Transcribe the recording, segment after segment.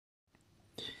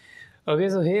Okay,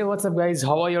 so hey, what's up guys?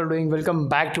 How are you all doing? Welcome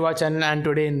back to our channel, and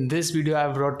today in this video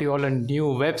I've brought you all a new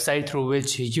website through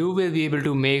which you will be able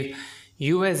to make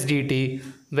USDT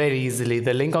very easily.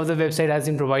 The link of the website has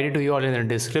been provided to you all in the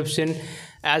description.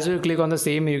 As you click on the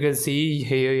same, you can see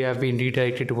here you have been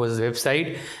redirected towards the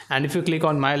website, and if you click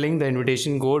on my link, the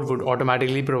invitation code would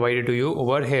automatically provide it to you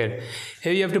over here.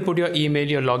 Here you have to put your email,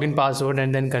 your login password,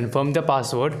 and then confirm the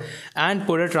password and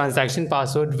put a transaction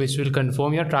password which will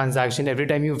confirm your transaction every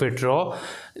time you withdraw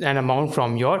an amount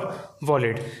from your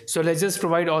wallet. So let's just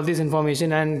provide all this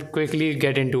information and quickly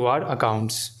get into our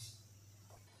accounts.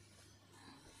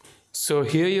 So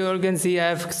here you all can see I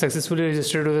have successfully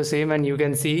registered to the same, and you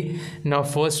can see now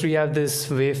first we have this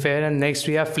Wayfair, and next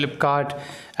we have Flipkart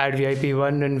at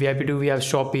VIP1, and VIP2 we have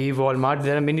Shopee, Walmart.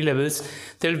 There are many levels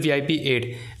till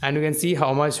VIP8, and you can see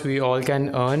how much we all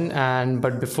can earn. And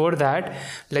but before that,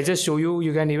 let's just show you.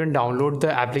 You can even download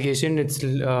the application. It's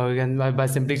you can by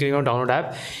simply clicking on download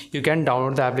app, you can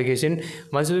download the application.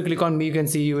 Once you click on me, you can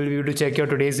see you will be able to check your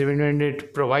today's revenue, and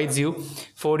it provides you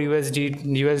 4 US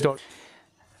dollars.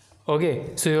 Okay,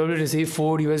 so you will receive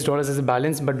 $4 as a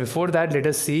balance, but before that let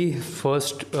us see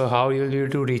first how you will be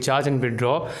able to recharge and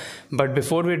withdraw. But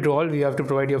before withdrawal, we have to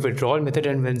provide your withdrawal method,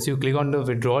 and once you click on the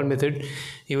withdrawal method,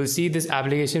 you will see this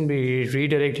application will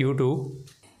redirect you to.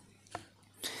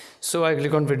 So I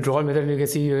click on withdrawal method, and you can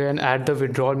see you can add the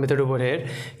withdrawal method over here.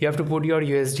 You have to put your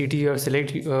USDT, you have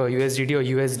select USDT or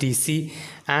USDC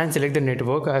and select the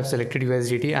network. I have selected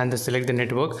USDT and select the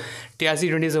network.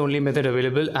 TRC20 is the only method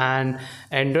available, and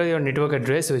enter your network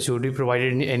address which would be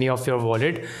provided in any of your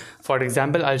wallet. For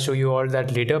example, I'll show you all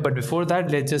that later, but before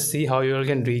that let's just see how you all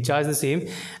can recharge the same.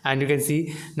 And you can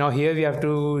see now here we have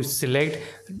to select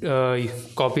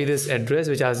copy this address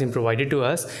which has been provided to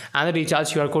us, and the recharge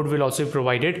QR code will also be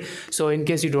provided, so in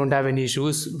case you don't have any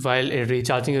issues while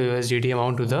recharging your USDT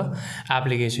amount to the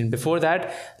application. Before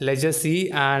that, let's just see,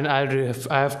 and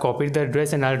I have copied the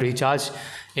address and I'll recharge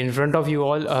in front of you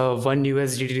all. 1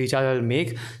 USDT recharge I'll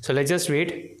make. So let's just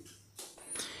wait.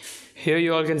 Here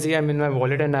you all can see I'm in my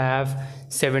wallet and I have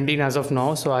 17 as of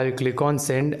now. So I'll click on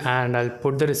send, and I'll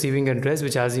put the receiving address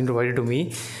which has been provided to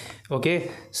me.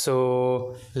 Okay,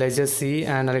 so let's just see,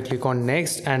 and I'll click on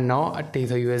next, and now I take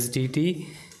the USDT.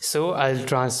 So I'll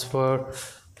transfer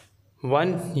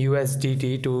 1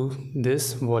 USDT to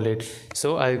this wallet.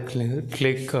 So I'll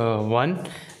click 1,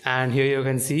 and here you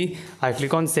can see I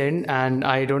click on send, and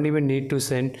I don't even need to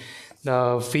send.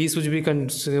 The fees which will be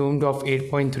consumed of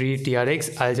 8.3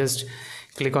 TRX. I'll just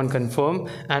click on confirm,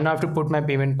 and I have to put my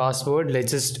payment password.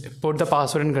 Let's just put the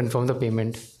password and confirm the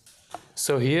payment.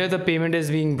 So here the payment is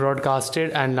being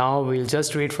broadcasted, and now we'll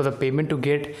just wait for the payment to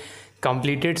get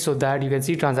completed, so that you can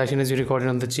see transaction is recorded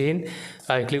on the chain.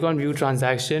 I click on view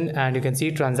transaction, and you can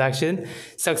see transaction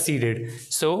succeeded.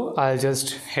 So I'll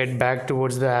just head back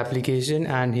towards the application,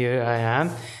 and here I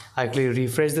am. I click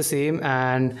refresh the same,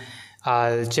 and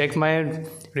I'll check my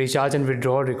recharge and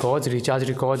withdrawal records. Recharge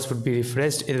records would be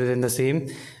refreshed within the same,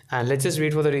 and let's just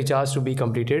wait for the recharge to be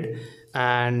completed,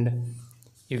 and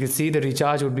you can see the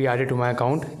recharge would be added to my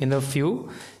account in a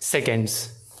few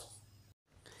seconds.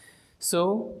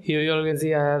 So here you all can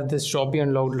see I have this Shopee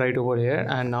unlocked right over here,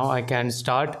 and now I can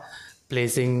start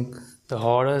placing the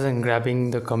orders and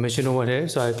grabbing the commission over here.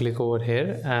 So I click over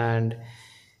here, and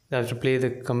I have to play the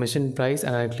commission price,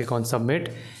 and I click on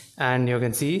submit, and you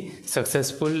can see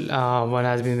successful. One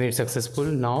has been made successful.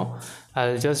 Now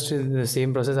I'll just in the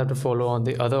same process have to follow on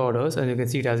the other orders, and you can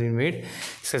see it has been made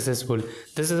successful.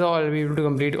 This is how I'll be able to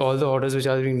complete all the orders which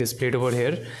are being displayed over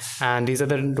here, and these are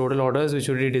the total orders which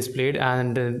will be displayed,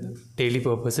 and daily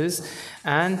purposes,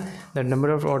 and the number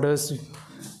of orders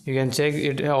you can check.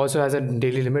 It also has a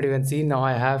daily limit. You can see now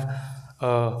I have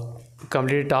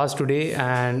completed task today,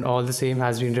 and all the same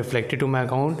has been reflected to my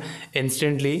account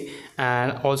instantly.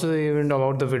 And also even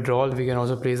about the withdrawal, we can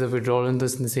also place a withdrawal in the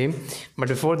same. But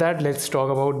before that, let's talk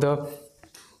about the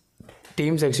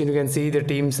team section. You can see the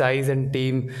team size and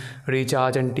team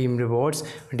recharge and team rewards.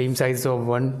 Team size of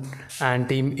 1, and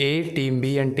team A, team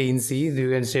B, and team C. You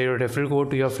can share a referral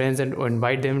code to your friends and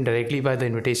invite them directly by the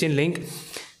invitation link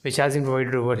which has been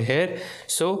provided over here.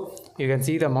 So you can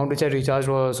see the amount which I recharged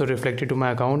was also reflected to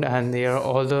my account, and there are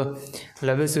all the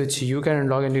levels which you can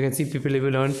unlock, and you can see people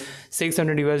will earn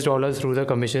 $600 through the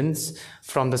commissions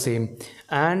from the same.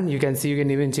 And you can see you can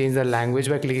even change the language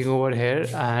by clicking over here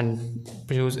and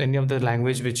choose any of the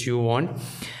language which you want.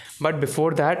 But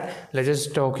before that, let's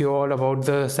just talk you all about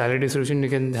the salary distribution. You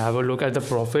can have a look at the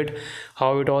profit,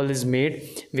 how it all is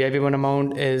made. VIP1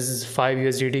 amount is 5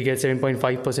 USDT, gets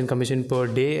 7.5% commission per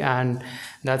day, and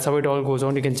that's how it all goes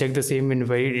on. You can check the same in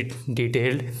very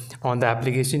detailed on the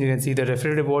application. You can see the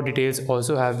referral reward details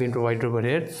also have been provided over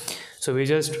here. So we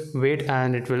just wait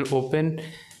and it will open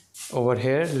over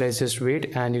here. Let's just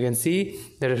wait, and you can see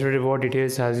the referral reward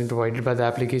details has been provided by the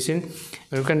application.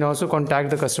 You can also contact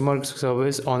the customer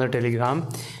service on the Telegram,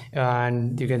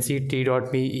 and you can see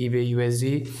t.me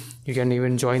Ebayusd. You can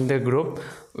even join the group.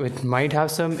 It might have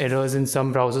some errors in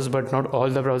some browsers, but not all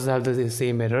the browsers have the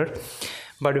same error.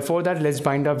 But before that, let's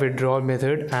find a withdrawal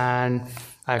method, and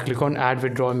I click on add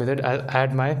withdrawal method. I'll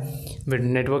add my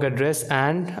network address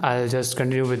and I'll just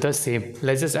continue with the same.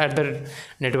 Let's just add the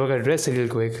network address real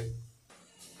quick.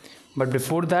 But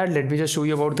before that, let me just show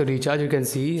you about the recharge. You can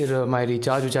see my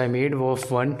recharge which I made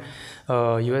of 1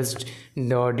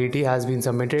 USDT has been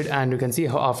submitted, and you can see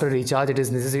how after recharge it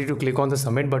is necessary to click on the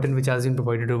submit button which has been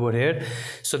provided over here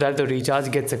so that the recharge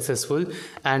gets successful.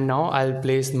 And now I'll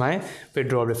place my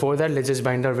withdrawal. Before that, let's just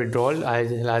bind our withdrawal.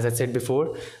 As I said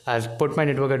before, I'll put my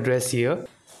network address here.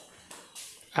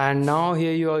 And now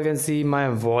here you all can see my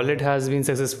wallet has been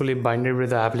successfully binded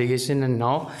with the application, and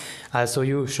now I'll show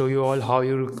you all how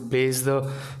you place the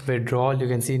withdrawal. You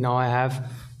can see now I have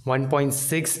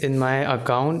 1.6 in my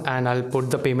account, and I'll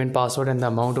put the payment password and the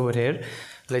amount over here.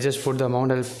 Let's just put the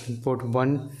amount. I'll put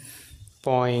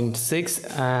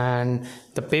 1.6 and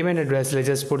the payment address. Let's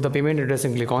just put the payment address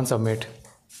and click on submit.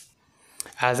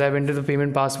 As I've entered the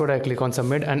payment password, I click on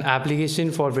submit, and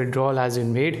application for withdrawal has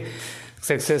been made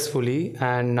successfully.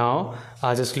 And now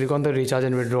I'll just click on the recharge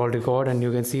and withdrawal record, and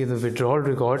you can see the withdrawal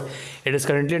record. It is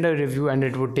currently under review, and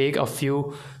it would take a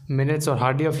few minutes or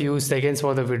hardly a few seconds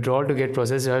for the withdrawal to get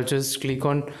processed. I'll just keep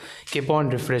on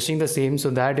refreshing the same so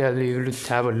that I'll be able to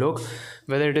have a look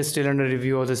whether it is still under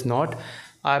review or is not.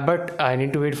 But I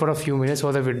need to wait for a few minutes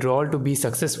for the withdrawal to be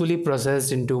successfully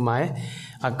processed into my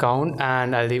account,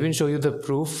 and I'll even show you the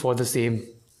proof for the same.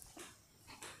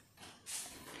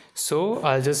 So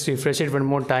I'll just refresh it one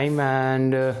more time,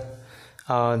 and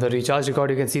the recharge record,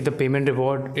 you can see the payment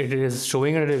reward, it is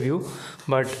showing a review,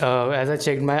 but as I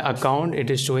checked my account,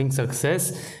 it is showing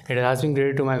success. It has been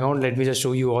credited to my account. Let me just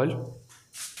show you all.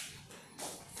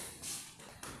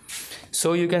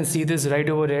 So you can see this right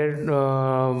over here,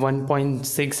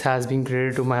 1.6 has been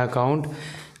credited to my account,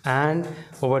 and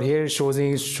over here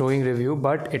showing review,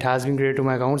 but it has been credited to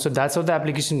my account. So that's how the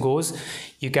application goes.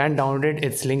 You can download it.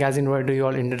 Its link has been provided to you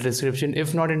all in the description.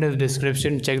 If not in the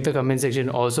description, check the comment section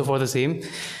also for the same.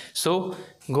 So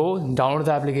go download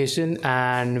the application,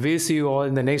 and we'll see you all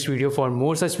in the next video. For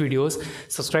more such videos,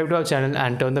 subscribe to our channel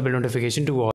and turn the bell notification to all.